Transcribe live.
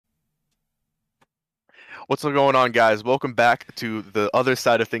What's going on, guys? Welcome back to the Other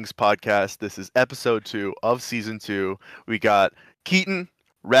Side of Things podcast. This is episode 2 of season 2. We got Keaton,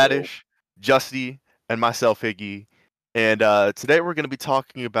 Yo. Radish, Justy, and myself, Higgy. And today we're going to be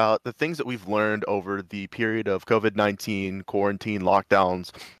talking about the things that we've learned over the period of COVID-19, quarantine,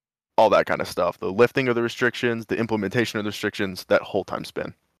 lockdowns, all that kind of stuff. The lifting of the restrictions, the implementation of the restrictions, that whole time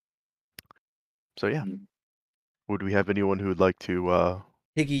span. So, yeah. Would we have anyone who would like to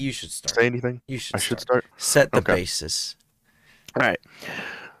Higgy, you should start. say anything? You should I should start. start? Set the Okay. basis. All right.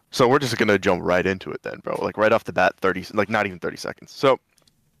 So we're just gonna jump right into it then, bro. Like right off the bat, 30, like not even 30 seconds. So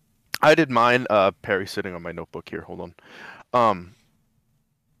I did mine. Perry's sitting on my notebook here. Hold on. Um.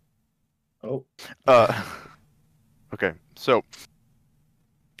 Oh. Uh. Okay. So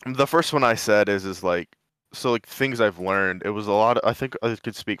the first one I said is like so like things I've learned. It was a lot. I think I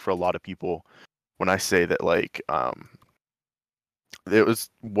could speak for a lot of people when I say that it was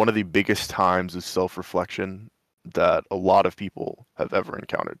one of the biggest times of self-reflection that a lot of people have ever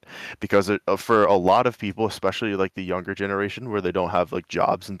encountered because for a lot of people, especially like the younger generation where they don't have like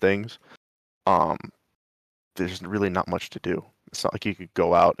jobs and things, um there's really not much to do. It's not like you could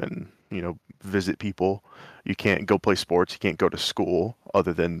go out and visit people. You can't go play sports, you can't go to school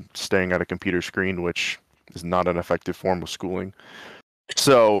other than staring at a computer screen, which is not an effective form of schooling.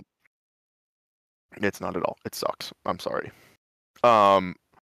 So it's not at all. It sucks. I'm sorry.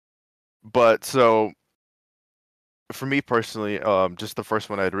 But so for me personally, just the first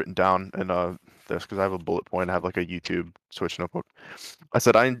one I had written down, and this because I have a bullet point. I have like a YouTube Switch notebook. I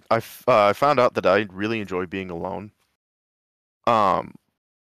said I found out that I really enjoy being alone. Um,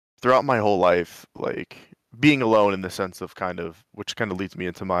 Throughout my whole life, like being alone in the sense of which kind of leads me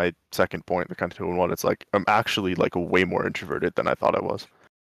into my second point, the kind of two in one. It's like I'm actually like way more introverted than I thought I was,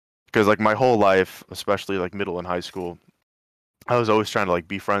 because like my whole life, especially like middle and high school, I was always trying to like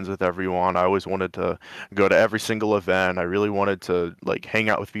be friends with everyone. I always wanted to go to every single event. I really wanted to like hang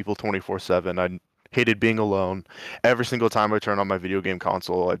out with people 24/7. I hated being alone. Every single time I turned on my video game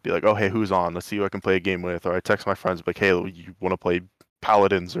console, I'd be like, "Oh, hey, who's on? Let's see who I can play a game with." Or I text my friends like, "Hey, you want to play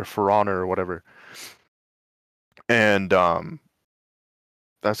Paladins or For Honor or whatever?" And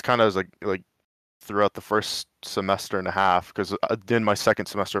that's kind of like throughout the first semester and a half, because then my second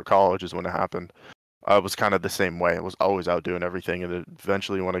semester of college is when it happened. I was kind of the same way. I was always out doing everything, and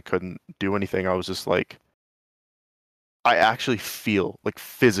eventually, when I couldn't do anything, I was just like, I actually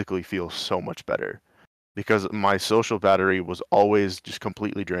physically feel so much better because my social battery was always just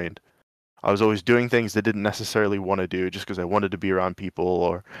completely drained. I was always doing things that didn't necessarily want to do just because I wanted to be around people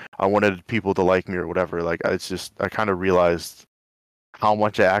or I wanted people to like me or whatever. Like I kind of realized how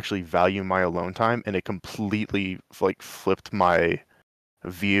much I actually value my alone time, and it completely like flipped my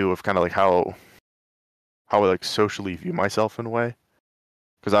view of kind of like how I like socially view myself in a way,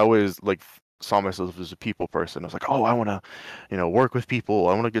 because I always like saw myself as a people person. I was like, oh, I want to, work with people.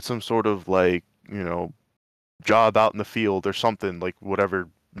 I want to get some sort of like, job out in the field or something, like whatever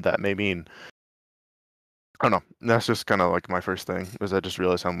that may mean. I don't know. That's just kind of like my first thing, is I just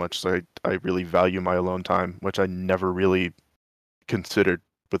realized how much I really value my alone time, which I never really considered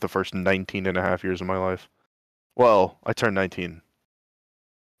with the first 19 and a half years of my life. Well, I turned 19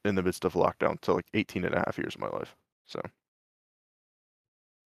 in the midst of lockdown, so like 18 and a half years of my life. So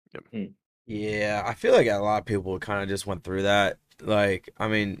Yeah, I feel like a lot of people kind of just went through that. Like, I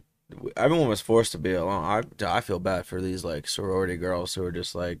mean, everyone was forced to be alone. I feel bad for these like sorority girls who are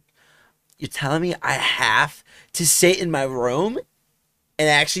just like, you're telling me I have to sit in my room and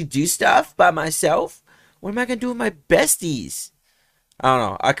actually do stuff by myself? What am I gonna do with my besties? I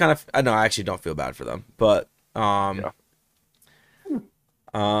don't know. I know I actually don't feel bad for them, but yeah.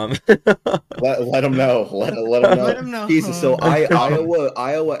 Let them know. Let them know. Let 'em know. Jesus. So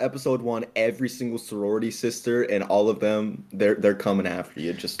Iowa episode 1. Every single sorority sister and all of them, they're coming after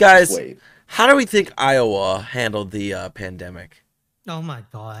you. Guys, just wait. how do we think Iowa handled the pandemic? Oh my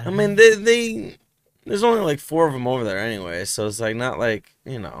god. I mean, they there's only like 4 of them over there anyway, so it's like not like,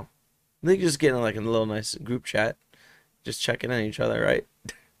 they just get in like a little nice group chat, just checking on each other, right?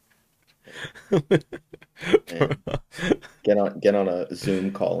 Get on a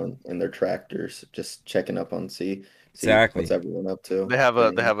Zoom call in their tractors, just checking up on see Exactly. what's everyone up to. They have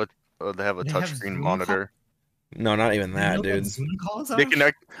a They have touchscreen Zoom monitor. No, not even You know that, what dude. Zoom calls are? They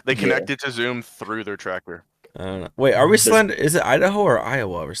connect it to Zoom through their tracker. I don't know. Wait, are we slender? Is it Idaho or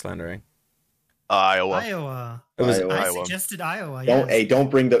Iowa we're slendering? Iowa. Iowa. It was Iowa. I Iowa. suggested Iowa. Don't Yes. don't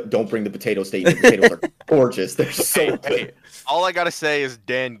bring the potato state. The potatoes are gorgeous. They're so good. Hey, all I gotta say is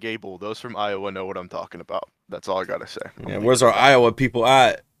Dan Gable. Those from Iowa know what I'm talking about. That's all I gotta say. Yeah, where's our Iowa people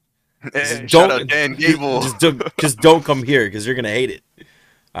at? Hey, Just shout out Dan Gable. Just don't come here because you're gonna hate it.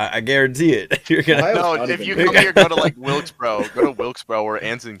 I guarantee it. You're gonna. Ohio's No, not if even you real. come here, go to like Wilkesboro. Go to Wilkesboro or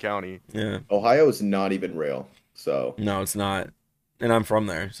Anson County. Yeah. Ohio is not even real. So No, it's not. And I'm from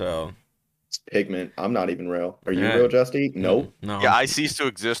there, so it's pigment. I'm not even real. Are you yeah. real, Justy? Nope. No. Yeah, I ceased to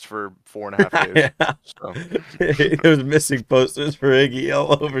exist for 4.5 days. Yeah. So There was missing posters for Iggy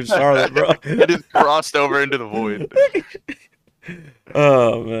all over Charlotte, bro. it just crossed over into the void.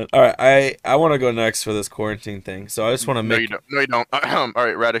 Oh man. All right, I want to go next for this quarantine thing. So I just want to No, make. you don't. No, you don't. All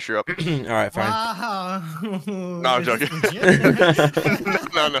right, Radish, you're up. All right, fine. Wow. No, I'm Is this joking.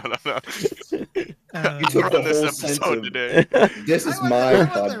 legit? No. You took Run the this whole episode sentence. today. This is I my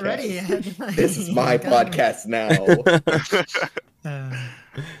wasn't ready podcast. yet. This is my God. podcast now.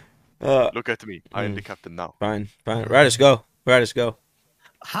 Look at me. I am the captain now. Fine. Radish, go. Radish, go.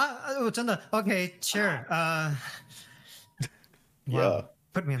 真的 okay, sure. Wow. Yeah.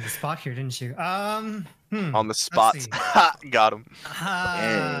 Put me on the spot here, didn't you? On the let's spot. see. Got him.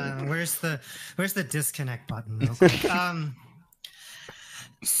 Where's the disconnect button? Real quick?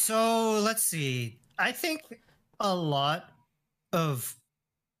 So let's see. I think a lot of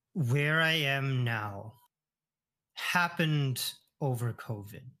where I am now happened over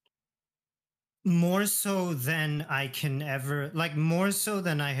COVID. More so than I can ever, like, more so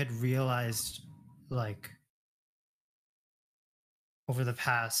than I had realized, like, over the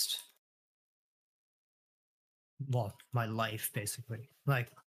past, well, my life, basically.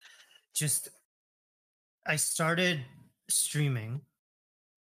 Like, just, I started streaming.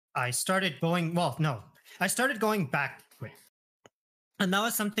 I started going back to Twitch. And that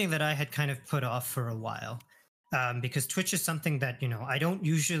was something that I had kind of put off for a while. Because Twitch is something that, I don't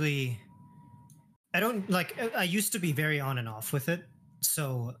like, I used to be very on and off with it.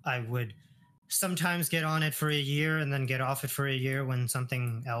 So I would sometimes get on it for a year and then get off it for a year when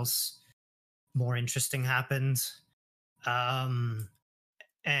something else more interesting happens. And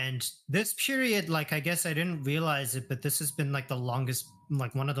this period, like, I guess I didn't realize it, but this has been like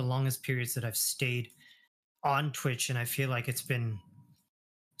one of the longest periods that I've stayed on Twitch. And I feel like it's been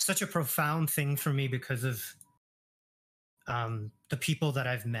such a profound thing for me because of the people that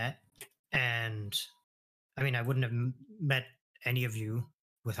I've met. And I mean, I wouldn't have met any of you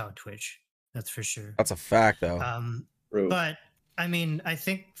without Twitch. That's for sure. That's a fact, though. True. But I mean, I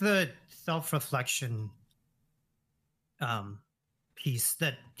think the self-reflection piece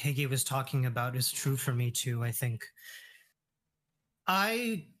that Hege was talking about is true for me too. I think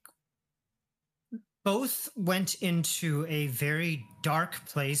I both went into a very dark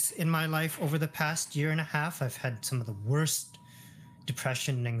place in my life over the past year and a half. I've had some of the worst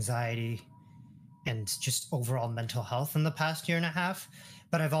depression and anxiety and just overall mental health in the past year and a half.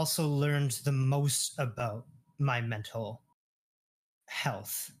 But I've also learned the most about my mental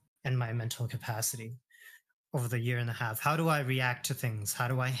health and my mental capacity over the year and a half. How do I react to things? How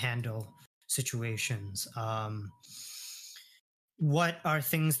do I handle situations? What are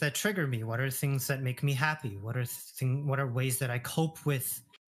things that trigger me? What are things that make me happy? What are ways that I cope with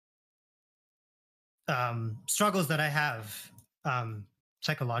struggles that I have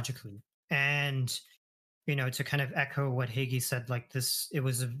psychologically? And to kind of echo what Hege said, like this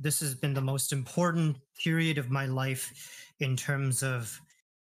has been the most important period of my life in terms of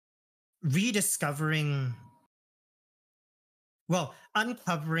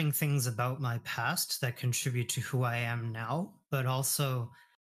uncovering things about my past that contribute to who I am now, but also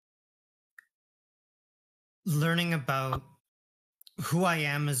learning about who I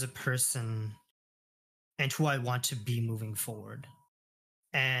am as a person and who I want to be moving forward.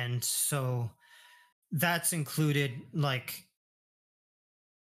 And so that's included, like,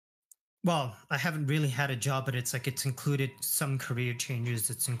 well, I haven't really had a job, but it's included some career changes.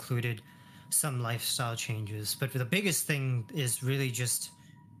 It's included some lifestyle changes. But the biggest thing is really just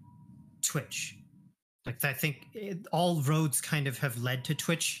Twitch. Like, I think all roads kind of have led to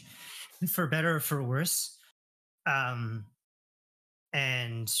Twitch, for better or for worse. And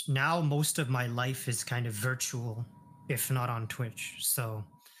now most of my life is kind of virtual, if not on Twitch. So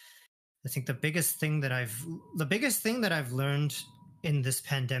I think the biggest thing that I've learned in this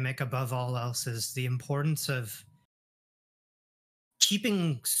pandemic above all else is the importance of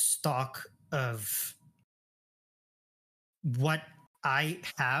keeping stock of what I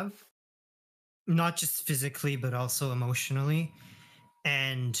have, not just physically, but also emotionally,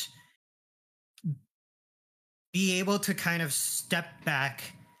 and be able to kind of step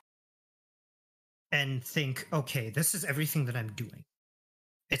back and think, okay, this is everything that I'm doing.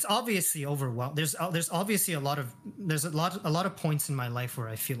 it's obviously overwhelmed. There's obviously a lot of points in my life where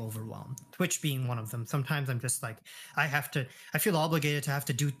I feel overwhelmed. Twitch being one of them. Sometimes I'm just like I feel obligated to have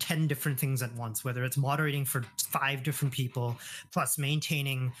to do 10 different things at once, whether it's moderating for 5 different people, plus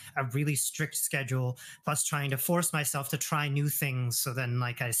maintaining a really strict schedule, plus trying to force myself to try new things so then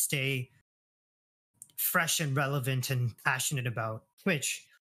like I stay fresh and relevant and passionate about Twitch.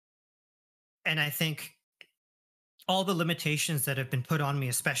 And I think all the limitations that have been put on me,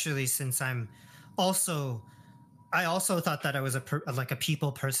 especially since I also thought that I was like a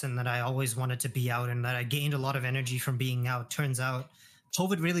people person, that I always wanted to be out and that I gained a lot of energy from being out. Turns out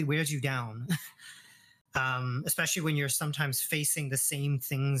COVID really wears you down. Especially when you're sometimes facing the same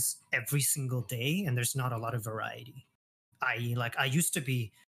things every single day and there's not a lot of variety. I.e., like I used to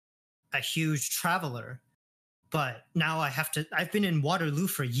be a huge traveler, but now I've been in Waterloo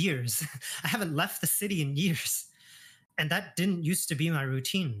for years. I haven't left the city in years. And that didn't used to be my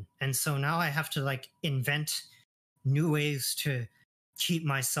routine. And so now I have to like invent new ways to keep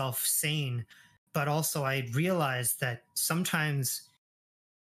myself sane. But also I realized that sometimes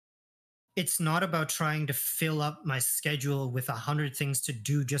it's not about trying to fill up my schedule with 100 things to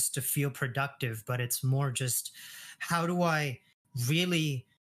do just to feel productive, but it's more just how do I really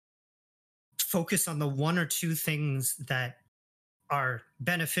focus on the 1 or 2 things that are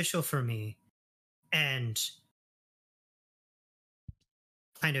beneficial for me and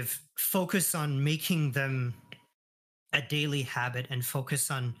kind of focus on making them a daily habit and focus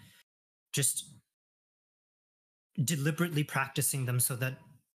on just deliberately practicing them so that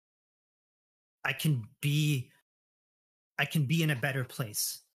I can be in a better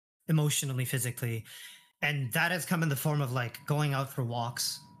place emotionally, physically. And that has come in the form of like going out for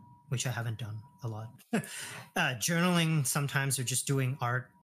walks, which I haven't done a lot. Journaling sometimes, or just doing art,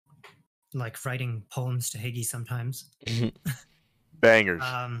 like writing poems to Higgy sometimes. Bangers.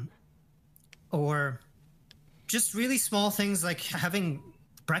 Or just really small things like having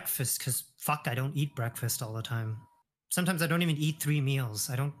breakfast, because fuck, I don't eat breakfast all the time. Sometimes I don't even eat 3 meals.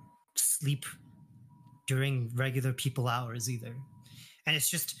 I don't sleep during regular people hours either. And it's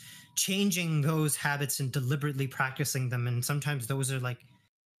just changing those habits and deliberately practicing them. And sometimes those are like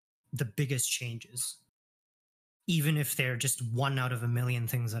the biggest changes, even if they're just 1 out of a million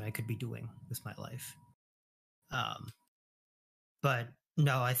things that I could be doing with my life. But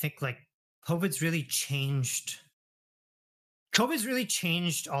no, I think like COVID's really changed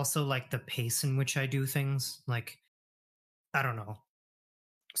also like the pace in which I do things. Like, I don't know.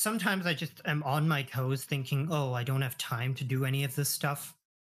 Sometimes I just am on my toes thinking, oh, I don't have time to do any of this stuff.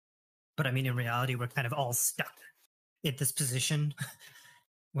 But I mean, in reality, we're kind of all stuck in this position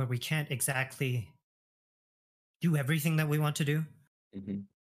where we can't exactly do everything that we want to do. Mm-hmm.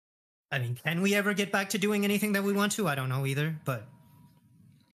 I mean, can we ever get back to doing anything that we want to? I don't know either, but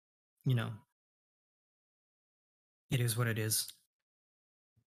you know, it is what it is.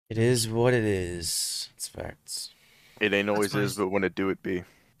 It is what it is. It's facts. It ain't always my- is, but when it do, it be.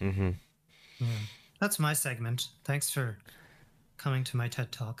 Mm-hmm. Yeah. That's my segment. Thanks for coming to my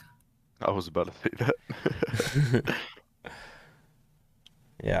TED Talk. I was about to say that.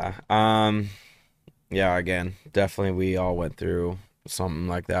 Yeah. Yeah, again, definitely we all went through something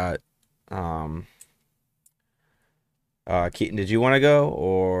like that. Keaton, did you want to go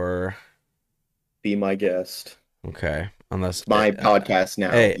or Be my guest. okay? Unless My podcast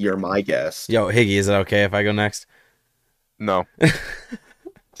now. hey. You're my guest. Yo, Higgy, is it okay if I go next? No.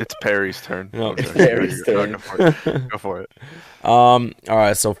 It's Perry's turn. No, Okay. Perry's turn. Go for it. Go for it. All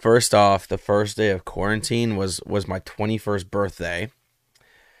right, so first off, the first day of quarantine was my 21st birthday.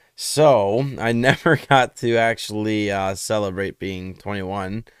 So, I never got to actually celebrate being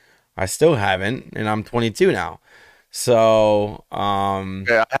 21. I still haven't, and I'm 22 now. So,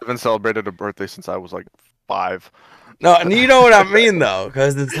 Yeah, I haven't celebrated a birthday since I was like 5. no, and you know what I mean though,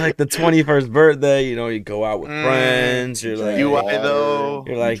 because it's like the 21st birthday. You know, you go out with friends. You're like, You I though.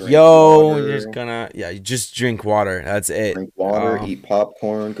 you're like, drink yo, water. you're just gonna, yeah, you just drink water. That's it. Drink water, eat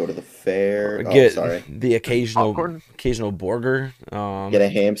popcorn, go to the fair. Get sorry. the Popcorn? occasional burger. Get a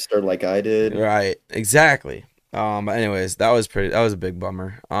hamster like I did. Right, exactly. But anyways, that was a big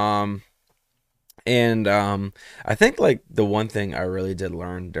bummer. And I think like the one thing I really did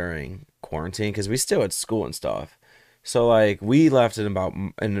learn during quarantine, because we still had school and stuff. So like we left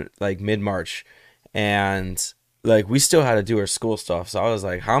in like mid-March, and like we still had to do our school stuff. So I was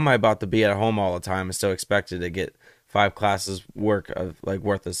like, how am I about to be at home all the time and still expected to get 5 classes worth of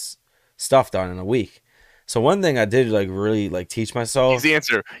stuff done in a week? So one thing I did like really like teach myself. Easy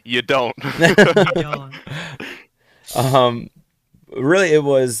answer. You don't. Really, it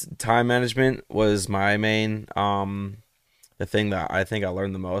was time management was my main the thing that I think I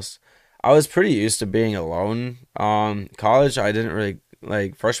learned the most. I was pretty used to being alone. College, I didn't really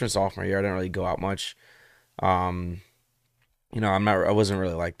like freshman sophomore year. I didn't really go out much. Um, I wasn't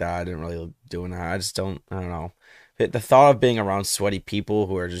really like that. I didn't really doing that. I don't know. The thought of being around sweaty people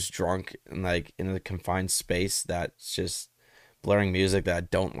who are just drunk and like in a confined space that's just blaring music that I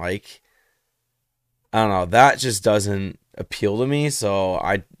don't like. I don't know. That just doesn't appeal to me. So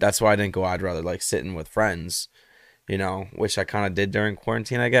that's why I didn't go. I'd rather like sitting with friends, which I kind of did during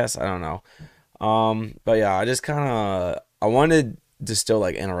quarantine, I guess. I don't know. But yeah, I wanted to still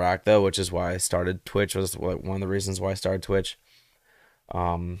like interact though, which is why I started Twitch. Was like one of the reasons why I started Twitch.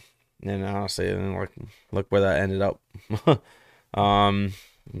 Um, and honestly, and look where that ended up. I'm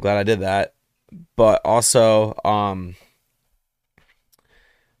glad I did that. But also,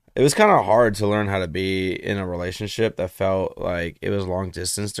 it was kind of hard to learn how to be in a relationship that felt like it was long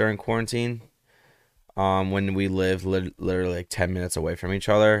distance during quarantine. When we lived literally like 10 minutes away from each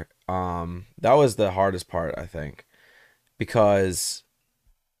other. That was the hardest part, I think, because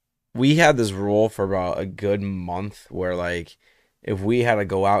we had this rule for about a good month where like if we had to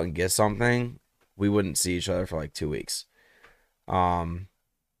go out and get something, we wouldn't see each other for like 2 weeks. Um,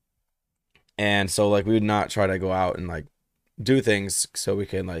 and so like we would not try to go out and like do things so we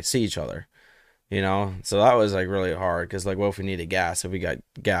can like see each other, So that was like really hard because like, what if we needed gas? If we got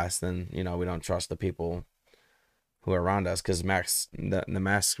gas, then we don't trust the people who are around us because the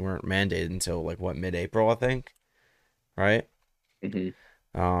masks weren't mandated until like what mid-April, I think, right?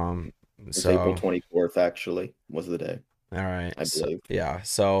 Um, It's April so 24th, actually, was the day, all right, I so believe. yeah,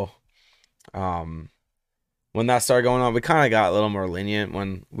 so when that started going on, we kind of got a little more lenient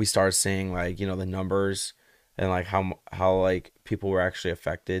when we started seeing like the numbers and like how like people were actually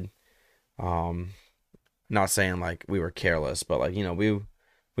affected. Um, Not saying like we were careless, but like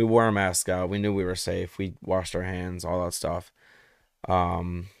we wore a mask out. We knew we were safe. We washed our hands, all that stuff.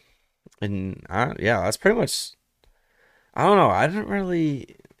 Um, and yeah, that's pretty much. I don't know.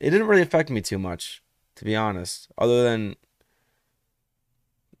 It didn't really affect me too much, to be honest. Other than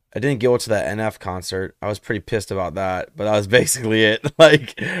I didn't go to that NF concert. I was pretty pissed about that, but that was basically it.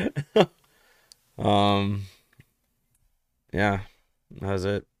 Like, um, yeah, that was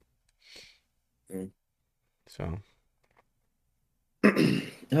it. Mm. So,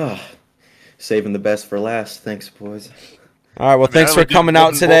 Ah, saving the best for last. Thanks, boys. all right. Well, I mean, I thanks for only did coming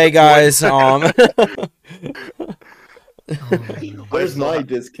out one today, bullet point. guys. Where's still my ha-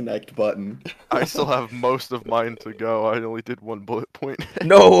 disconnect button? I still have most of mine to go. I only did one bullet point.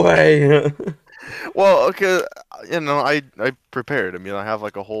 No way. Well, okay, I prepared. I mean, I have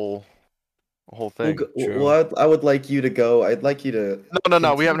like a whole Well, thing. True. I would like you to go. I'd like you to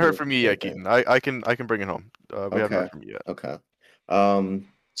No. We haven't heard continue. from you yet, Okay. Keaton. I can bring it home. We haven't Okay. heard from you yet. Okay.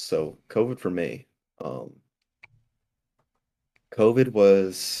 So COVID for me. Um, COVID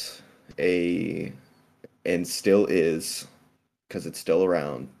was a and still is because it's still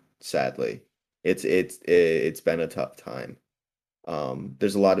around, sadly. It's been a tough time.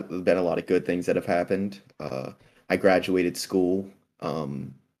 There's been a lot of good things that have happened. I graduated school.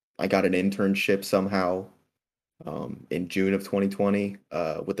 I got an internship somehow in June of 2020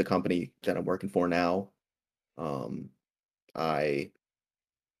 with the company that I'm working for now. Um, I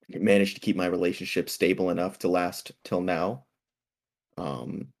managed to keep my relationship stable enough to last till now.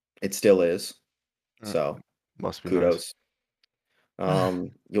 Um, it still is. Mm, So Must be nice.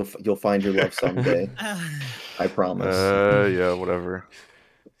 kudos. You'll find your love someday. I promise. Yeah, whatever.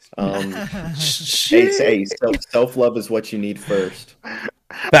 Um, Shit. self love is what you need first.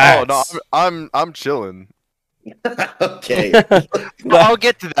 Oh no, Facts. I'm chilling. Okay. I'll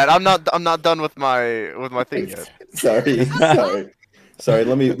get to that. I'm not done with my thing yet. Sorry.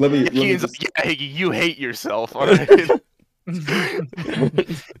 Let me Keaton's just. like, yeah, you hate yourself. All right.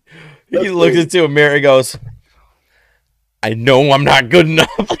 He looks into a mirror and goes, I know I'm not good enough.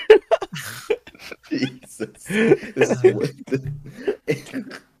 Jesus.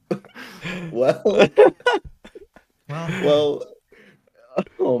 Well, well,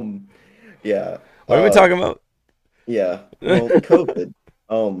 yeah. What are we talking about? Yeah. Well, COVID.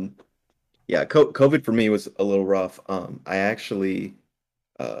 Yeah, COVID for me was a little rough. I actually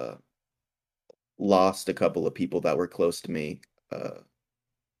uh lost a couple of people that were close to me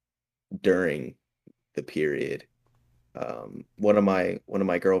during the period. One of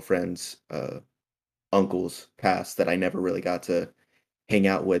my girlfriend's uncles passed that I never really got to hang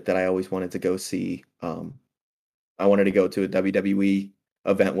out with that I always wanted to go see. I wanted to go to a WWE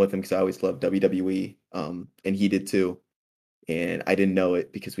event with him because I always loved WWE. And he did too. And I didn't know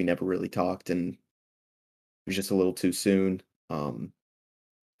it because we never really talked and it was just a little too soon.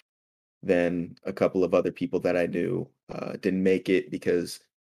 Then a couple of other people that I knew didn't make it because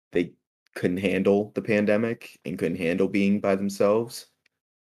they couldn't handle the pandemic and couldn't handle being by themselves,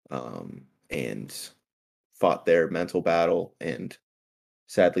 and fought their mental battle and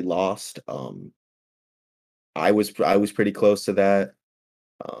sadly lost. I was pretty close to that.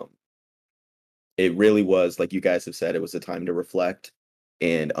 Um, it really was, like you guys have said, it was a time to reflect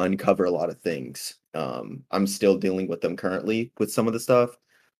and uncover a lot of things. I'm still dealing with them currently with some of the stuff,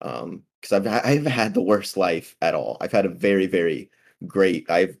 because I've had the worst life at all. I've had a very, very great.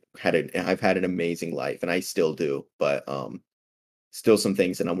 I've had an amazing life, and I still do. But still some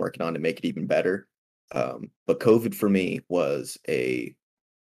things that I'm working on to make it even better. But COVID for me was a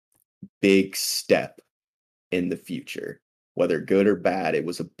big step in the future. Whether good or bad, it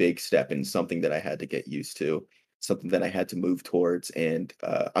was a big step and something that I had to get used to, something that I had to move towards. And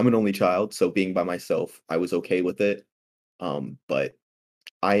I'm an only child, so being by myself, I was okay with it. But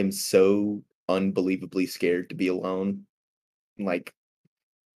I am so unbelievably scared to be alone. Like,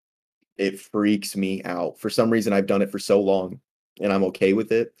 it freaks me out. For some reason, I've done it for so long and I'm okay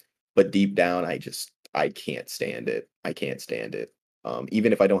with it. But deep down, I can't stand it. I can't stand it.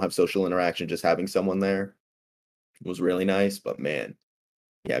 Even if I don't have social interaction, just having someone there was really nice. But man,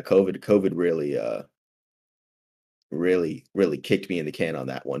 yeah, COVID really kicked me in the can on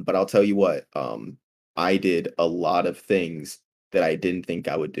that one. But I'll tell you what, I did a lot of things that I didn't think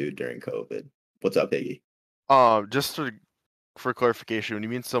I would do during COVID. What's up, Iggy? Just for clarification, when you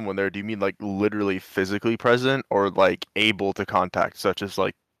mean someone there, do you mean like literally physically present or like able to contact, such as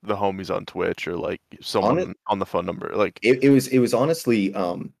like the homies on Twitch or like On it, someone on the phone number? Like, it was honestly,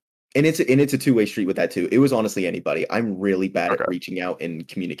 and it's a two-way street with that too. It was honestly anybody. I'm really bad at okay, reaching out and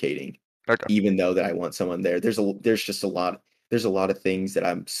communicating, okay, even though that I want someone there. There's a lot of things that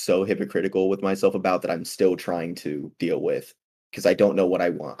I'm so hypocritical with myself about that I'm still trying to deal with because I don't know what I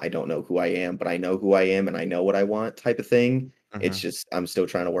want. I don't know who I am, but I know who I am and I know what I want type of thing. It's hmm just I'm still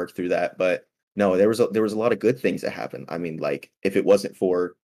trying to work through that. But no, there was a lot of good things that happened. I mean, like if it wasn't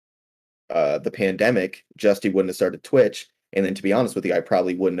for the pandemic, Justy wouldn't have started Twitch. And then to be honest with you, I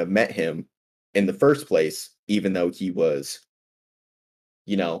probably wouldn't have met him in the first place, even though he was,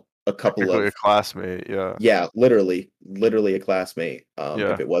 a couple technically a of, classmate. Yeah, yeah, literally a classmate. If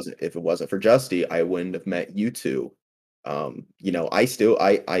yeah, it wasn't for Justy, I wouldn't have met you two. I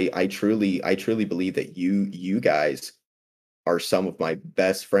truly believe that you guys are some of my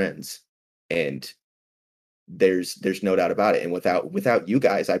best friends, and there's no doubt about it. And without you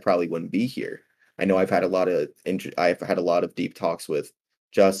guys, I probably wouldn't be here. I know I've had a lot of deep talks with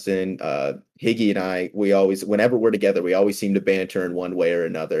Justin, Higgy, and I. We always, whenever we're together, we always seem to banter in one way or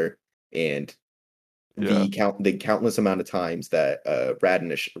another. And yeah. the countless amount of times that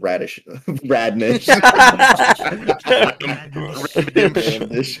Radnish Redemption.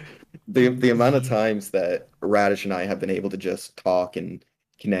 Randish. The amount of times that Radish and I have been able to just talk and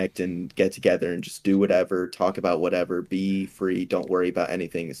connect and get together and just do whatever, talk about whatever, be free, don't worry about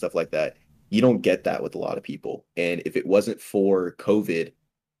anything and stuff like that. You don't get that with a lot of people. And if it wasn't for COVID,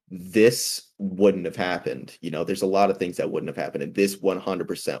 this wouldn't have happened. There's a lot of things that wouldn't have happened, and this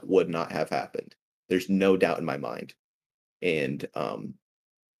 100% would not have happened. There's no doubt in my mind. And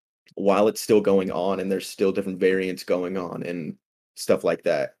while it's still going on and there's still different variants going on and stuff like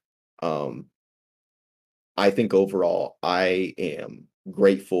that, um, I think overall I am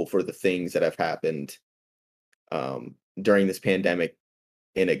grateful for the things that have happened during this pandemic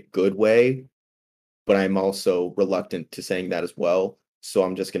in a good way, but I'm also reluctant to saying that as well. So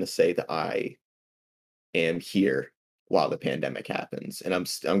I'm just going to say that I am here while the pandemic happens, and I'm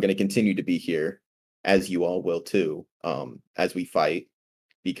going to continue to be here, as you all will too, as we fight,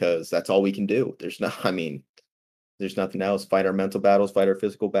 because that's all we can do. I mean, there's nothing else. Fight our mental battles, fight our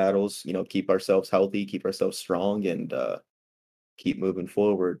physical battles. Keep ourselves healthy, keep ourselves strong, and keep moving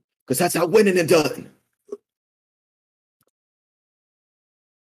forward. Because that's how winning is done.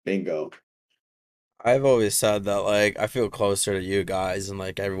 Bingo. I've always said that like I feel closer to you guys and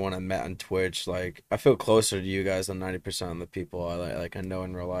like everyone I met on Twitch. Like I feel closer to you guys than 90% of the people I know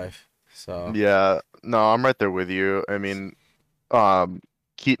in real life. So Yeah, no, I'm right there with you. I mean, um,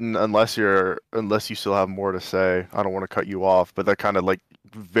 Keaton, unless you still have more to say, I don't want to cut you off, but that kind of like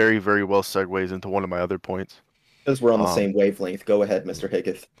very, very well segues into one of my other points. Because we're on the Um, same wavelength. Go ahead, Mr.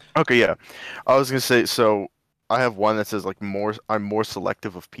 Higgith. okay, yeah, I was gonna say, so I have one that says like I'm more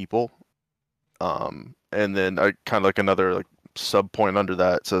selective of people. And then I kind of like another like sub point under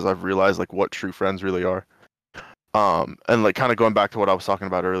that says I've realized like what true friends really are. And like kind of going back to what I was talking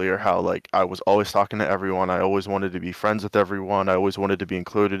about earlier, how like I was always talking to everyone. I always wanted to be friends with everyone. I always wanted to be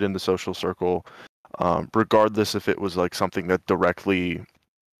included in the social circle, regardless if it was like something that directly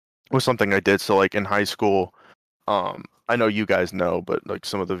was something I did. So like in high school, I know you guys know, but like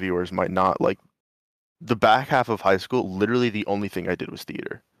some of the viewers might not. Like the back half of high school, literally the only thing I did was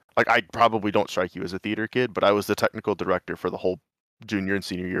theater. Like I probably don't strike you as a theater kid, but I was the technical director for the whole junior and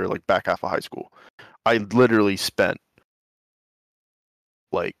senior year, like back half of high school. I literally spent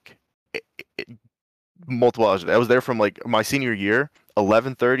like multiple hours a day. I was there from like my senior year,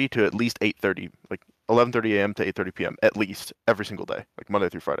 11:30 to at least 8:30, like 11:30 a.m. to 8:30 p.m. at least every single day, like Monday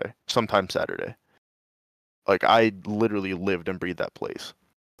through Friday, sometimes Saturday. Like I literally lived and breathed that place,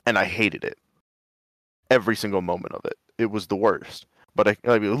 and I hated it every single moment of it. It was the worst. But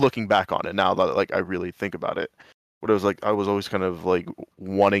looking back on it now that like I really think about it, but it was like I was always kind of like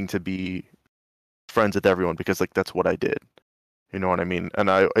wanting to be friends with everyone because like that's what I did. You know what I mean? And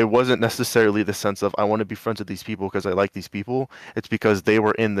it wasn't necessarily the sense of I want to be friends with these people because I like these people. It's because they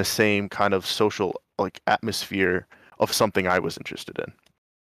were in the same kind of social like atmosphere of something I was interested in.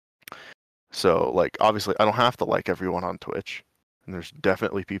 So like obviously I don't have to like everyone on Twitch. And there's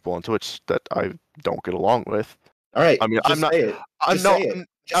definitely people on Twitch that I don't get along with. All right. I mean, just I'm not. say it. I'm Just not. say it.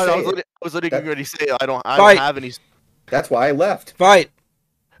 I Just say it. was literally That- going to say I don't Fight. have any. That's why I left. Fight.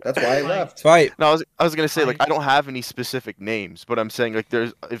 That's why I Fight. left. Fight. No, I was going to say like Fight. I don't have any specific names, but I'm saying like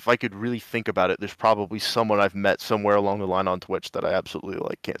there's if I could really think about it, there's probably someone I've met somewhere along the line on Twitch that I absolutely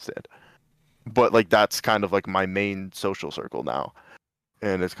like can't stand. But like that's kind of like my main social circle now,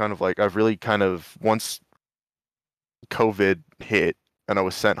 and it's kind of like I've really kind of once COVID hit and I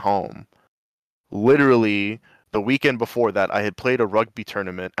was sent home. Literally the weekend before that, I had played a rugby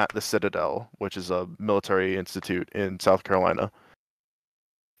tournament at the Citadel, which is a military institute in South Carolina.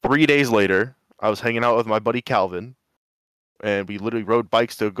 3 days later, I was hanging out with my buddy Calvin, and we literally rode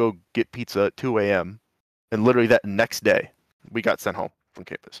bikes to go get pizza at 2 a.m. And literally that next day, we got sent home from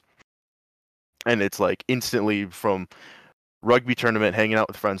campus. And it's like instantly from rugby tournament, hanging out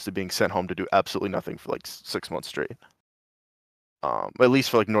with friends, to being sent home to do absolutely nothing for like 6 months straight. At least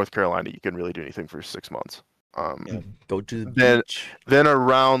for like North Carolina, you can really do anything for 6 months. Yeah. Go to the Then- beach. Then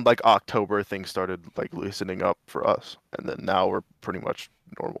around like October, things started like loosening up for us, and then now we're pretty much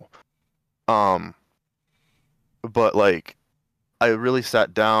normal. But like I really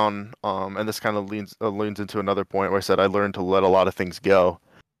sat down, and this kind of leans into another point where I said I learned to let a lot of things go.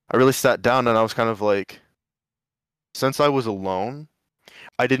 I really sat down and I was kind of like, since I was alone,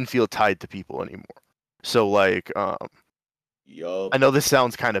 I didn't feel tied to people anymore. So like, Yup. I know this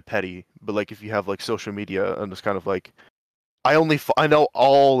sounds kind of petty, but like if you have like social media and it's kind of like, I know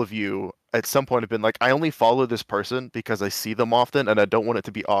all of you at some point have been like, I only follow this person because I see them often and I don't want it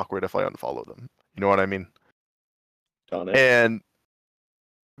to be awkward if I unfollow them. You know what I mean? Done it. And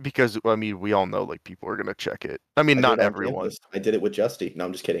because I mean, we all know like people are gonna check it. I mean, I not did it on everyone. campus. I did it with Justy. No,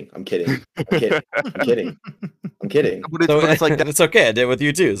 I'm just kidding. I'm kidding. I'm kidding. I'm kidding. I'm kidding. So But it's like that. it's okay. I did it with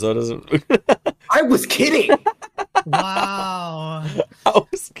you too, so it doesn't. I was kidding. Wow. I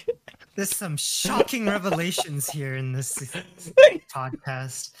was kidding. There's some shocking revelations here in this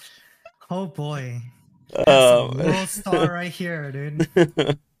podcast. Oh boy. That's a world star right here, dude.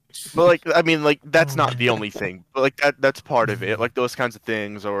 But like, I mean, like that's Oh, not the man. only thing. But like that's part of it. Like those kinds of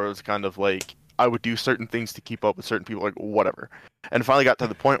things, or it's kind of like I would do certain things to keep up with certain people, like whatever. And finally got to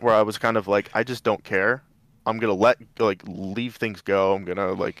the point where I was kind of like, I just don't care. I'm gonna leave things go. I'm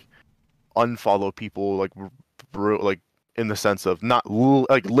gonna like unfollow people, like like in the sense of not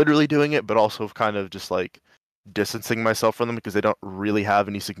like literally doing it, but also kind of just like distancing myself from them because they don't really have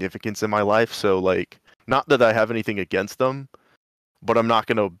any significance in my life. So like, not that I have anything against them, but I'm not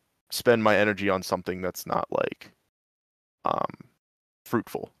gonna spend my energy on something that's not like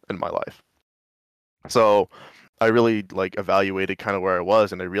fruitful in my life. So I really like evaluated kind of where I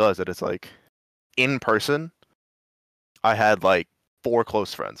was, and I realized that it's like in person I had like 4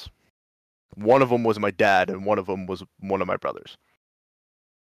 close friends. One of them was my dad, and one of them was one of my brothers.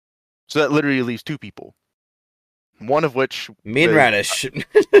 So that literally leaves 2 people. One of which Me and is- Radish.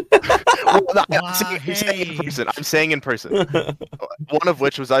 well, no, Wow, I'm saying in hey. person. I'm saying in person. One of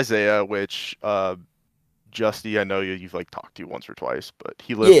which was Isaiah, which Justy, I know you've like talked to once or twice, but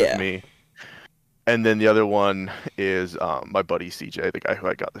he lives Yeah. with me. And then the other one is my buddy CJ, the guy who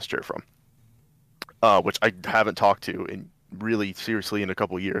I got this shirt from, which I haven't talked to in really seriously in a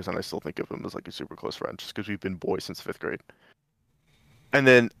couple years, and I still think of him as like a super close friend, just because we've been boys since 5th grade. And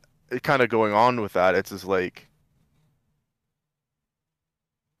then kind of going on with that, it's just like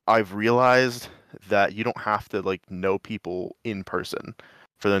I've realized that you don't have to like know people in person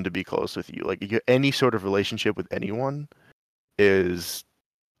for them to be close with you. Like any sort of relationship with anyone is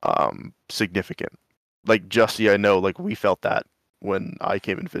significant. Like Justy, I know like we felt that when I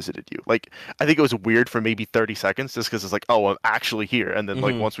came and visited you. Like, I think it was weird for maybe 30 seconds just because it's like, oh, I'm actually here. And then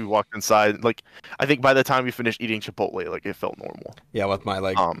like Mhm. once we walked inside, like I think by the time we finished eating Chipotle, like it felt normal. Yeah, with my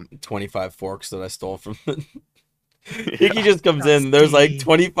like Um, 25 forks that I stole from. yeah. Iki just comes in. There's like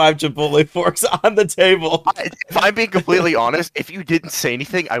 25 Chipotle forks on the table. If I'm being completely honest, if you didn't say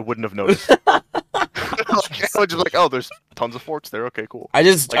anything, I wouldn't have noticed. Like, I was just like, oh, there's tons of forks there. Okay, cool. I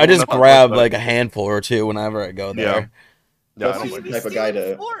just Like, I wouldn't have thought twice grab about it. like a handful or two whenever I go Yeah. there. Yeah, I don't Jesse's blame the you. type of guy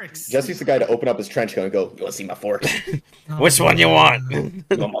to. Forks. Jesse's the guy to open up his trench coat and go, "You want to see my fork? Which one you want?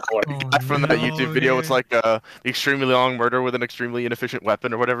 You want my fork?" Oh, From that YouTube video, it's dude. like the extremely long murder with an extremely inefficient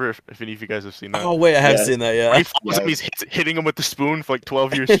weapon or whatever. If any of you guys have seen that. Oh wait, I have Yeah. seen that. Where Yeah. he falls and he's hitting him with the spoon for like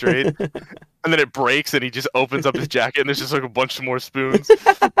 12 years straight, and then it breaks and he just opens up his jacket and there's just like a bunch more spoons.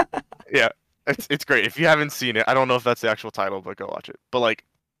 Yeah, it's great. If you haven't seen it, I don't know if that's the actual title, but go watch it. But like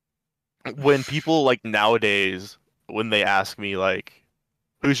when people like nowadays, when they ask me like,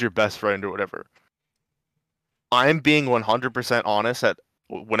 who's your best friend or whatever, I'm being 100% honest that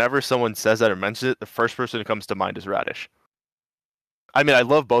whenever someone says that or mentions it, the first person who comes to mind is Radish. I mean, I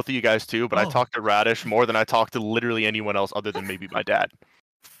love both of you guys too, but I Oh. talk to Radish more than I talk to literally anyone else other than maybe my dad.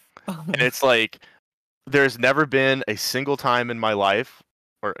 Oh, And it's like, there's never been a single time in my life,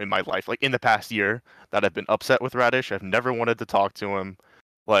 or in my life, like in the past year, that I've been upset with Radish. I've never wanted to talk to him.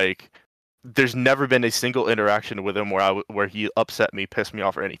 Like, there's never been a single interaction with him where he upset me, pissed me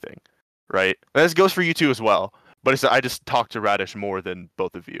off, or anything. Right? And this goes for you too as well. But it's, I just talk to Radish more than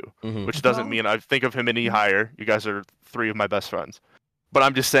both of you, Mhm. which doesn't mean I think of him any higher. You guys are three of my best friends. But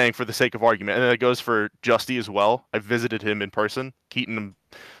I'm just saying for the sake of argument, and it goes for Justy as well. I visited him in person. Keaton,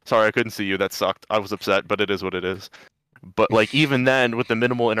 sorry I couldn't see you. That sucked. I was upset, but it is what it is. But like even then, with the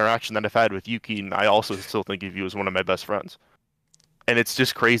minimal interaction that I've had with you, Keaton, I also still think of you as one of my best friends. And it's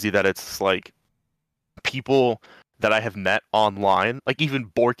just crazy that it's like people that I have met online, like even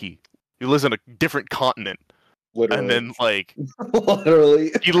Borky, he lives on a different continent, Literally. and then like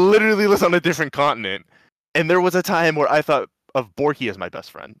Literally. he literally lives on a different continent. And there was a time where I thought of Borky as my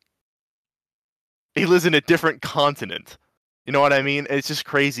best friend. He lives in a different continent. You know what I mean? It's just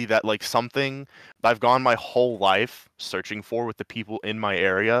crazy that like something that I've gone my whole life searching for with the people in my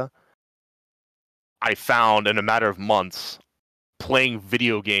area, I found in a matter of months playing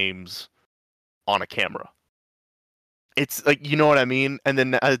video games on a camera. It's like, you know what I mean? And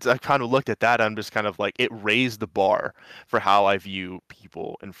then as I kind of looked at that, I'm just kind of like, it raised the bar for how I view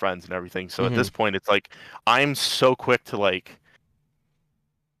people and friends and everything. So at this point, it's like, I'm so quick to like,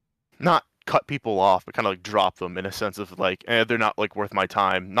 not cut people off, but kind of like drop them in a sense of like, they're not like worth my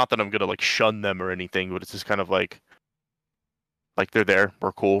time. Not that I'm gonna like shun them or anything, but it's just kind of like they're there,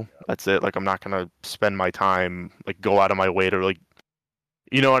 we're cool, that's it. Like I'm not gonna spend my time like go out of my way to like,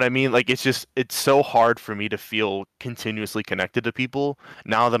 you know what I mean? Like it's so hard for me to feel continuously connected to people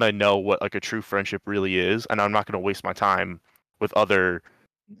now that I know what like a true friendship really is, and I'm not gonna waste my time with other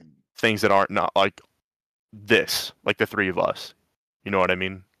things that aren't not like this, like the three of us. You know what I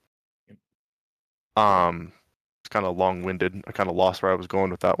mean? It's kind of long-winded. I kind of lost where I was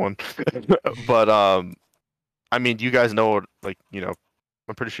going with that one. But I mean, you guys know what, like, you know,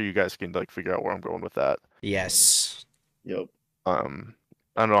 I'm pretty sure you guys can like figure out where I'm going with that. Yes. Yep. I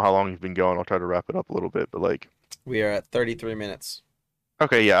don't know how long you've been going. I'll try to wrap it up a little bit, but like, We are at 33 minutes.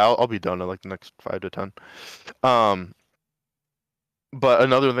 okay, yeah, I'll be done in like the next 5 to 10. But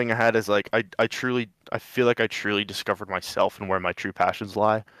another thing I had is like I feel like I truly discovered myself and where my true passions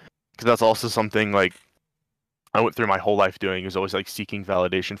lie, because that's also something like I went through my whole life doing, is always like seeking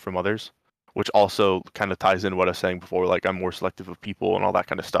validation from others, which also kind of ties in what I was saying before. Like I'm more selective of people and all that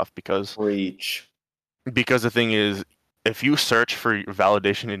kind of stuff because Preach. the thing is, if you search for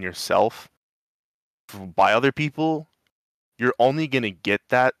validation in yourself by other people, you're only gonna get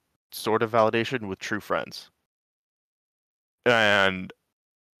that sort of validation with true friends. And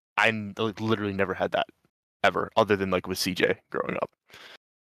I like, literally never had that ever, other than like with CJ growing up.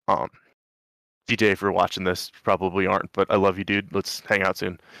 CJ, if you're watching this, you probably aren't, but I love you, dude. Let's hang out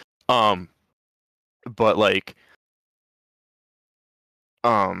soon. But like,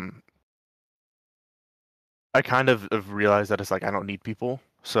 I kind of have realized that it's like I don't need people.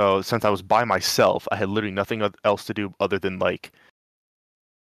 So since I was by myself, I had literally nothing else to do other than like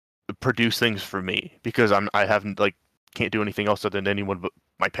produce things for me, because I haven't like can't do anything else other than anyone but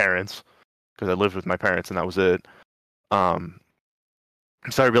my parents, because I lived with my parents and that was it.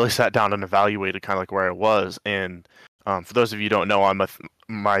 So I really sat down and evaluated kind of like where I was. And for those of you who don't know,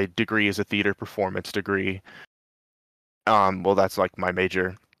 my degree is a theater performance degree. Well, that's like my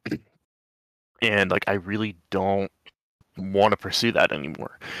major. And like I really don't want to pursue that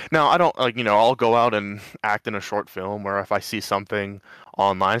anymore. Now, I don't like, I'll go out and act in a short film, or if I see something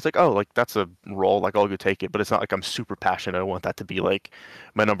online, it's like, oh, like that's a role, like I'll go take it, but it's not like I'm super passionate. I want that to be like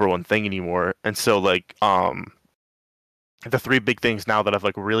my number one thing anymore. And so like the three big things now that I've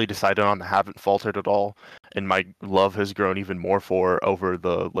like really decided on, haven't faltered at all, and my love has grown even more for over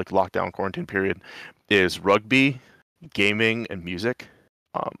the like lockdown quarantine period, is rugby, gaming, and music.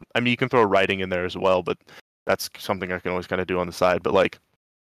 I mean, you can throw writing in there as well, but that's something I can always kind of do on the side. But like,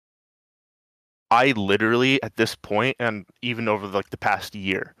 I literally at this point, and even over like the past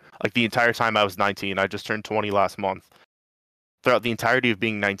year, like the entire time I was 19, I just turned 20 last month. Throughout the entirety of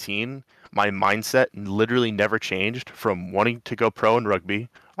being 19, my mindset literally never changed from wanting to go pro in rugby.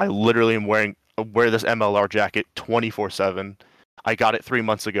 I literally am wear this MLR jacket 24/7. I got it 3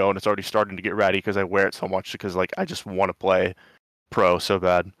 months ago, and it's already starting to get ratty because I wear it so much because like I just want to play pro so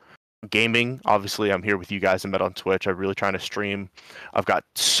bad. Gaming, obviously, I'm here with you guys. I met on Twitch. I'm really trying to stream. I've got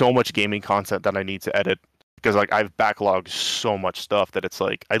so much gaming content that I need to edit because like I've backlogged so much stuff that it's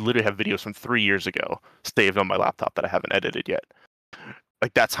like I literally have videos from 3 years ago saved on my laptop that I haven't edited yet.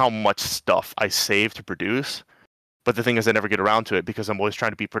 Like that's how much stuff I save to produce. But the thing is, I never get around to it because I'm always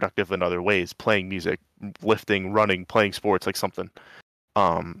trying to be productive in other ways, playing music, lifting, running, playing sports, like something.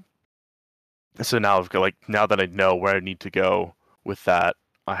 Um, so now I've got like now that I know where I need to go with that,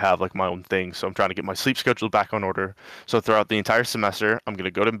 I have like my own thing. So I'm trying to get my sleep schedule back on order. So throughout the entire semester, I'm gonna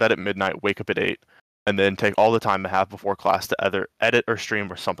go to bed at midnight, wake up at 8, and then take all the time I have before class to either edit or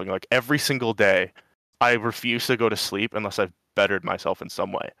stream or something. Like every single day, I refuse to go to sleep unless I've bettered myself in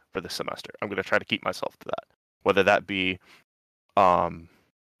some way for this semester. I'm gonna try to keep myself to that, whether that be um,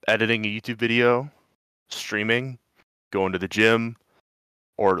 editing a YouTube video, streaming, going to the gym,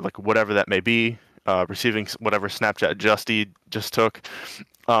 or like whatever that may be, receiving whatever Snapchat Justy just took,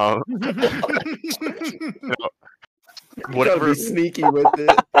 you know, You gotta whatever. be sneaky with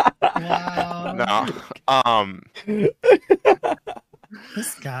it. Wow. No,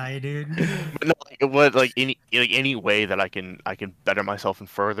 This guy, dude. but no, like, what like any way that I can better myself and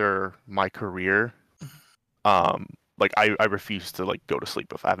further my career. Like I refuse to like go to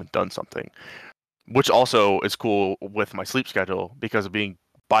sleep if I haven't done something, which also is cool with my sleep schedule because of being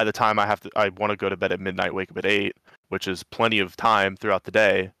by the time I want to go to bed at midnight, wake up at 8, which is plenty of time throughout the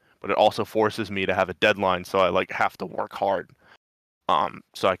day, but it also forces me to have a deadline, so I like have to work hard,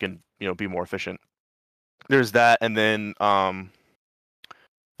 so I can be more efficient. There's that, and then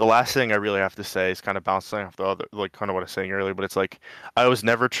the last thing I really have to say is kind of bouncing off the other, like kind of what I was saying earlier, but it's like I was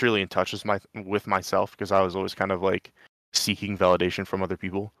never truly in touch with myself because I was always kind of like seeking validation from other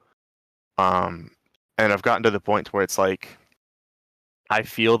people. Um, and I've gotten to the point where it's like I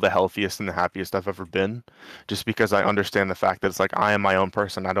feel the healthiest and the happiest I've ever been, just because I understand the fact that it's like I am my own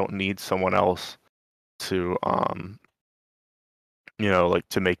person. I don't need someone else to like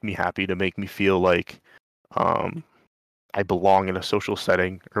to make me happy, to make me feel like um I belong in a social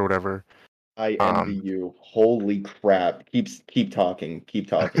setting or whatever. I envy you. Holy crap. Keep talking. Keep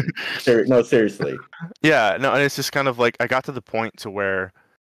talking. No, seriously. Yeah, no, and it's just kind of like I got to the point to where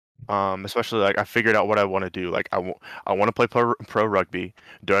especially like I figured out what I want to do. Like I want to play pro rugby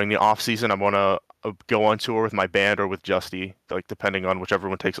during the off season. I want to go on tour with my band or with Justy, like depending on whichever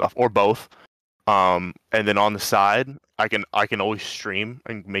one takes off, or both. And then on the side, I can always stream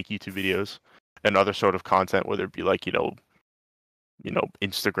and make YouTube videos and other sort of content, whether it be like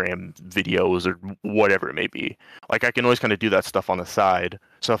Instagram videos or whatever it may be. Like I can always kind of do that stuff on the side.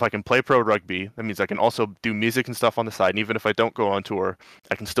 So if I can play pro rugby, that means I can also do music and stuff on the side. And even if I don't go on tour,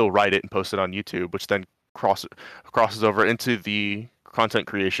 I can still write it and post it on YouTube, which then crosses over into the content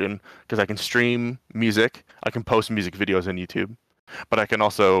creation because I can stream music, I can post music videos on YouTube, but I can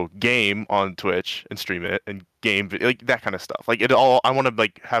also game on Twitch and stream it and like that kind of stuff. Like it all, I want to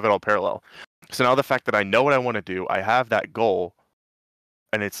like have it all parallel. So now the fact that I know what I want to do, I have that goal,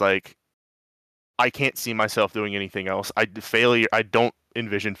 and it's like I can't see myself doing anything else. I don't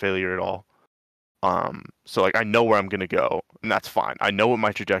envision failure at all. So like I know where I'm gonna go, and that's fine. I know what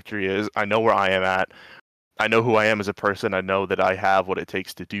my trajectory is. I know where I am at. I know who I am as a person. I know that I have what it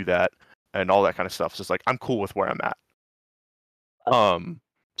takes to do that, and all that kind of stuff. So it's like I'm cool with where I'm at.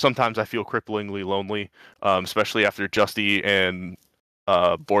 Sometimes I feel cripplingly lonely, especially after Justy and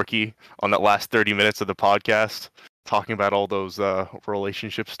Borky on that last 30 minutes of the podcast talking about all those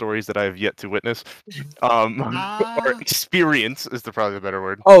relationship stories that I have yet to witness. Or experience is probably the better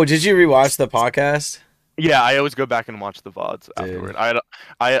word. Oh, did you rewatch the podcast? Yeah, I always go back and watch the VODs Dude. afterward.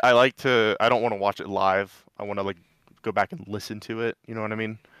 I like to. I don't want to watch it live. I want to like go back and listen to it. You know what I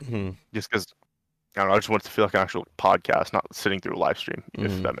mean? Mm-hmm. Just because I don't know. I just want it to feel like an actual podcast, not sitting through a live stream.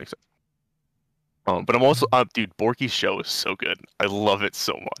 If that makes sense. But I'm also, dude, Borky's show is so good. I love it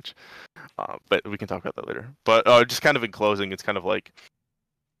so much. But we can talk about that later. But just kind of in closing, it's kind of like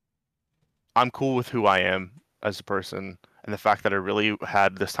I'm cool with who I am as a person, and the fact that I really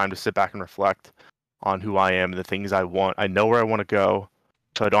had this time to sit back and reflect on who I am and the things I want. I know where I want to go,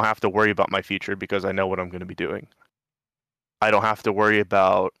 so I don't have to worry about my future because I know what I'm going to be doing. I don't have to worry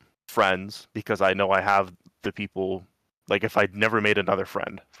about friends because I know I have the people. Like, if I'd never made another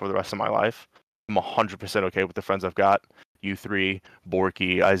friend for the rest of my life, I'm 100% okay with the friends I've got. You three,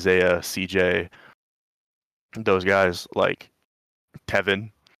 Borky, Isaiah, CJ, those guys, like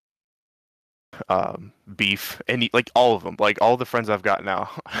Kevin, Beef, and like all of them, like all the friends I've got now.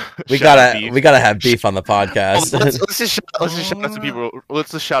 We Shout out gotta have beef on the Oh, podcast. let's just shout out to people.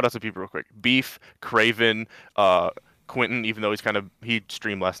 Let's just shout out to people real quick. Beef, Craven, Quentin, even though he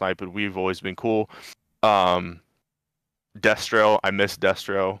streamed last night, but we've always been cool. Destro, I miss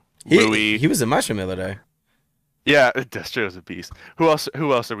Destro. Louis, he was in my stream the other day. yeah, Destro's a beast. Who else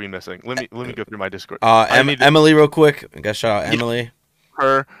are we missing? Let me go through my Discord. Emily, real quick. I gotta shout out Emily.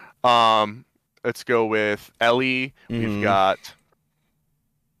 Her. Let's go with Ellie. We've got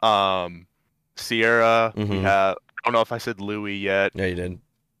Sierra. We have. I don't know if I said Louis yet. Yeah, you did.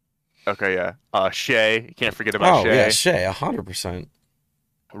 Okay, yeah. Shay. You can't forget about Shay. Oh yeah, Shay, 100%.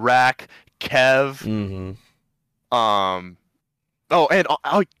 Rack. Kev. Oh, and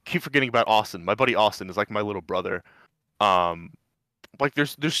I keep forgetting about Austin. My buddy Austin is like my little brother. Like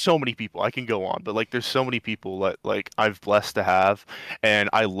there's so many people I can go on, but like there's so many people that like I've blessed to have, and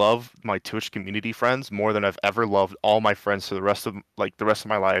I love my Twitch community friends more than I've ever loved all my friends for the rest of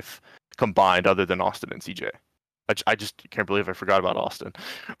my life combined, other than Austin and CJ. I just can't believe I forgot about Austin.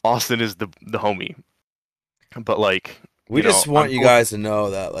 Austin is the homie, but like. We just want you guys to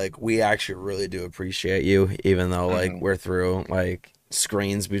know that like we actually really do appreciate you, even though like we're through like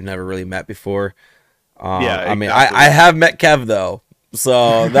screens we've never really met before. Yeah, I mean, I have met Kev though,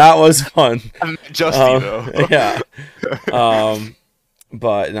 so that was fun. Justy though, yeah.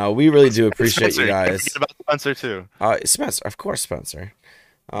 But no, we really do appreciate Spencer, you guys. Can't forget about Spencer too. Spencer, of course, Spencer.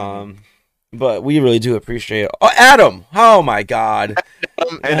 But we really do appreciate it. Oh, Adam! Oh my God!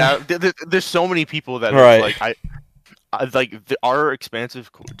 There's so many people that Right. like our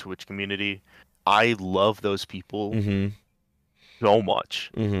expansive Twitch community. I love those people so much.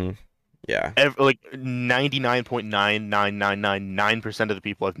 Yeah. Like 99.99999% of the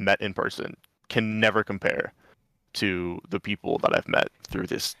people I've met in person can never compare to the people that I've met through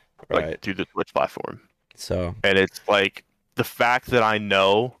this, like through the Twitch platform. So. And it's like the fact that I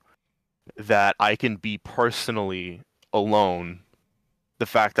know that I can be personally alone. The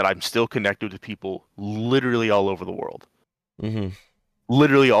fact that I'm still connected with people literally all over the world.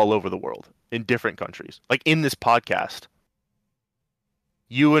 Literally all over the world in different countries. Like in this podcast,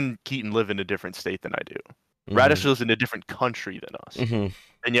 you and Keaton live in a different state than I do. Radish lives in a different country than us.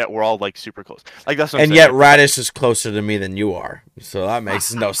 And yet we're all like super close. Like that's what I'm saying. Yet Radish is closer to me than you are. So that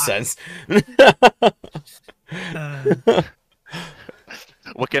makes no sense.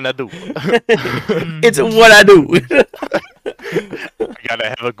 What can I do? It's what I do. I gotta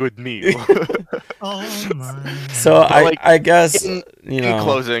have a good meal. Oh my. So I guess in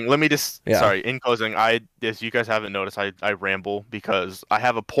closing, let me just in closing, as you guys haven't noticed, I ramble because I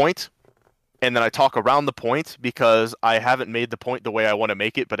have a point, and then I talk around the point because I haven't made the point the way I want to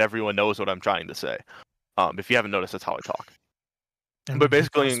make it, but everyone knows what I'm trying to say. If you haven't noticed, that's how I talk. But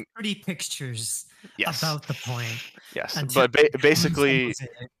basically, pretty pictures yes. about the point. Yes, but basically,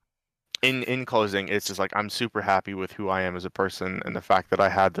 in closing, it's just like I'm super happy with who I am as a person, and the fact that I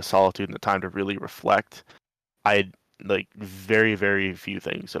had the solitude and the time to really reflect. I like very, very few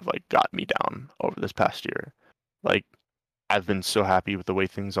things have like got me down over this past year. Like I've been so happy with the way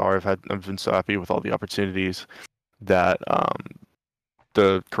things are. I've been so happy with all the opportunities that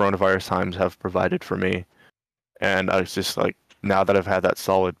the coronavirus times have provided for me, and I was just like. Now that I've had that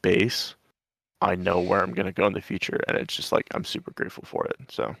solid base, I know where I'm going to go in the future, and it's just like I'm super grateful for it.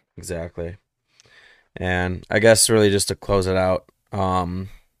 So exactly. And I guess really just to close it out, I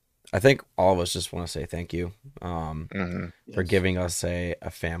think all of us just want to say thank you for giving us a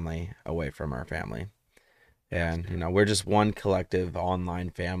family away from our family. And, we're just one collective online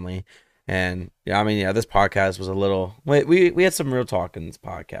family. And, this podcast was a little... We had some real talk in this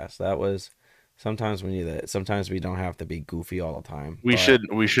podcast. That was... Sometimes we need that. Sometimes we don't have to be goofy all the time. We should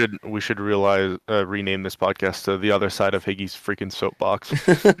realize rename this podcast to The Other Side of Higgy's Freaking Soapbox.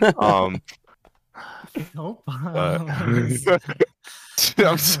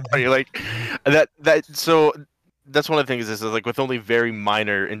 I'm sorry, like that. So that's one of the things is like with only very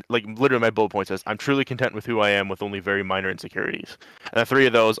minor and like literally my bullet point says I'm truly content with who I am with only very minor insecurities, and the three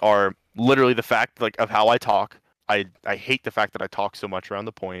of those are literally the fact like of how I talk. I hate the fact that I talk so much around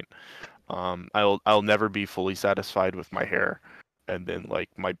the point. I'll never be fully satisfied with my hair, and then like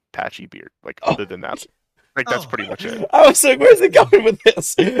my patchy beard. Like Oh. other than that, like that's pretty much it. I was like, where's it going with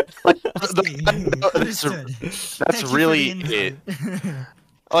this? Like I see. Understood. that's Thank you for really the it. insight.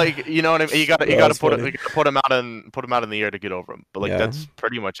 Like you know what I mean? You got That's to funny. put them out in the air to get over them. But like Yeah. that's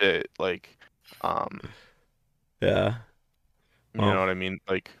pretty much it. Like, Yeah. you Well. know what I mean?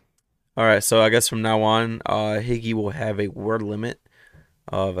 Like, All right, so I guess from now on, Higgy will have a word limit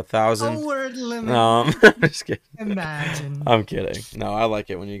of 1,000. A word limit. I'm just kidding. Imagine. I'm kidding. No, I like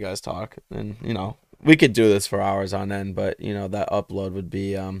it when you guys talk, and we could do this for hours on end, but that upload would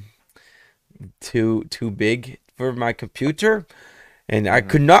be too big for my computer, and I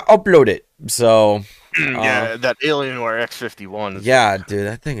could not upload it. So yeah, that Alienware X51. yeah, dude,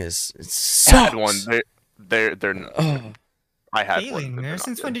 that thing is Had one. They're Oh, I had one. but they're Alienware? not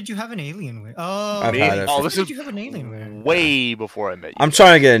Since good. when did you have an Alienware? Oh, I've had it Oh, for- this when is did you have an Alienware? way before I met you. I'm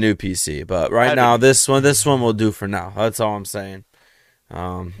trying to get a new PC, but right had now a- this one will do for now. That's all I'm saying.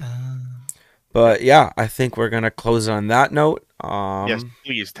 Uh, But yeah, I think we're gonna close on that note. Yes,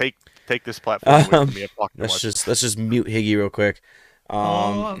 please take this platform away from me. I talk too much. let's just mute Higgy real quick.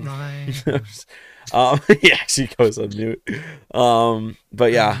 oh my. He actually goes on mute.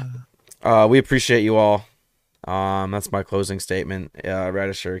 But yeah, we appreciate you all. That's my closing statement.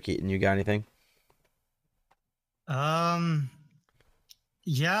 Radish or Keaton, you got anything?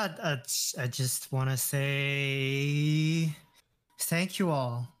 Yeah, I just want to say thank you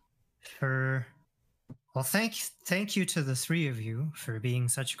all for. Well, thank you to the three of you for being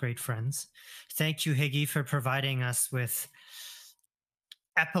such great friends. Thank you, Higgy, for providing us with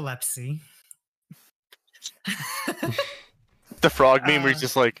epilepsy. The frog meme where he's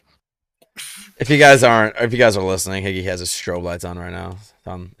just like, If you guys are listening, Higgy has his strobe lights on right now.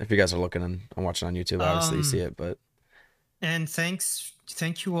 If you guys are looking and watching on YouTube, obviously you see it. But and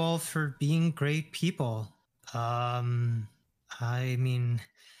thank you all for being great people. I mean,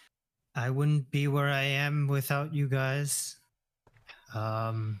 I wouldn't be where I am without you guys.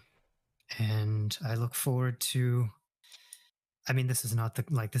 And I look forward to. I mean, this is not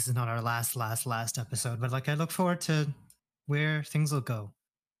our last episode, but like I look forward to where things will go.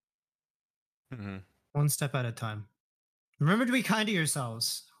 One step at a time. Remember to be kind to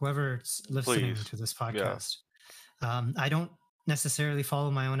yourselves, whoever's listening Please. to this podcast. I don't necessarily follow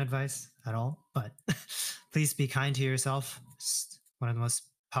my own advice at all, but please be kind to yourself. It's one of the most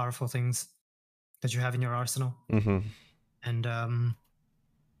powerful things that you have in your arsenal. And yeah,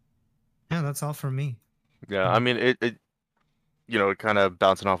 that's all from me. yeah. I mean, it kind of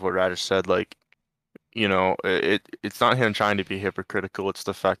bouncing off what Radish said. Like, it's not him trying to be hypocritical. It's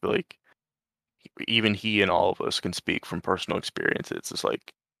the fact that like even he and all of us can speak from personal experience. It's just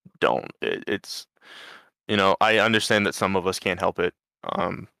like, don't. It's I understand that some of us can't help it.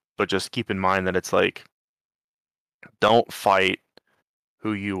 But just keep in mind that it's like, don't fight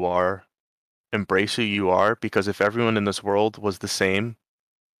who you are. Embrace who you are, because if everyone in this world was the same,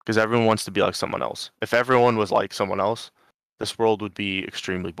 because everyone wants to be like someone else. If everyone was like someone else, this world would be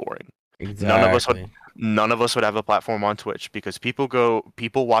extremely boring. exactly. None of us would have a platform on Twitch, because people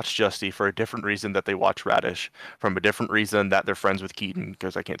watch Justy for a different reason that they watch Radish, from a different reason that they're friends with Keaton,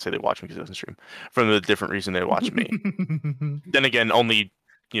 because I can't say they watch me because he doesn't stream, from a different reason they watch me. Then again, only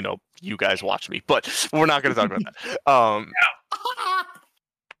you guys watch me, but we're not going to talk about that.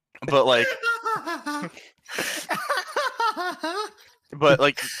 But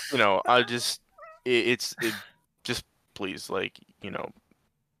like, I just just please, like,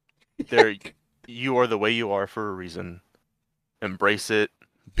 there, you are the way you are for a reason. Embrace it.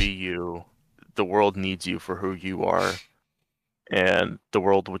 Be you. The world needs you for who you are, and the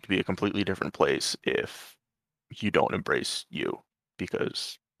world would be a completely different place if you don't embrace you,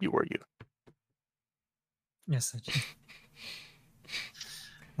 because you are you. Yes,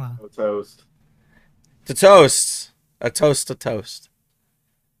 wow. No toast. To toast. A toast to toast.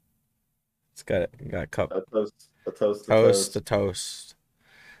 It's got it. Got a cup. A toast. A toast. Toast to toast.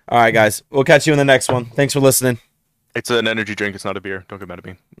 All right, guys. We'll catch you in the next one. Thanks for listening. It's an energy drink. It's not a beer. Don't get mad at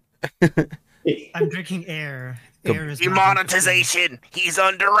me. I'm drinking air. Go- Air is Demonetization. He's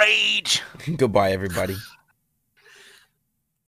underage. Goodbye, everybody.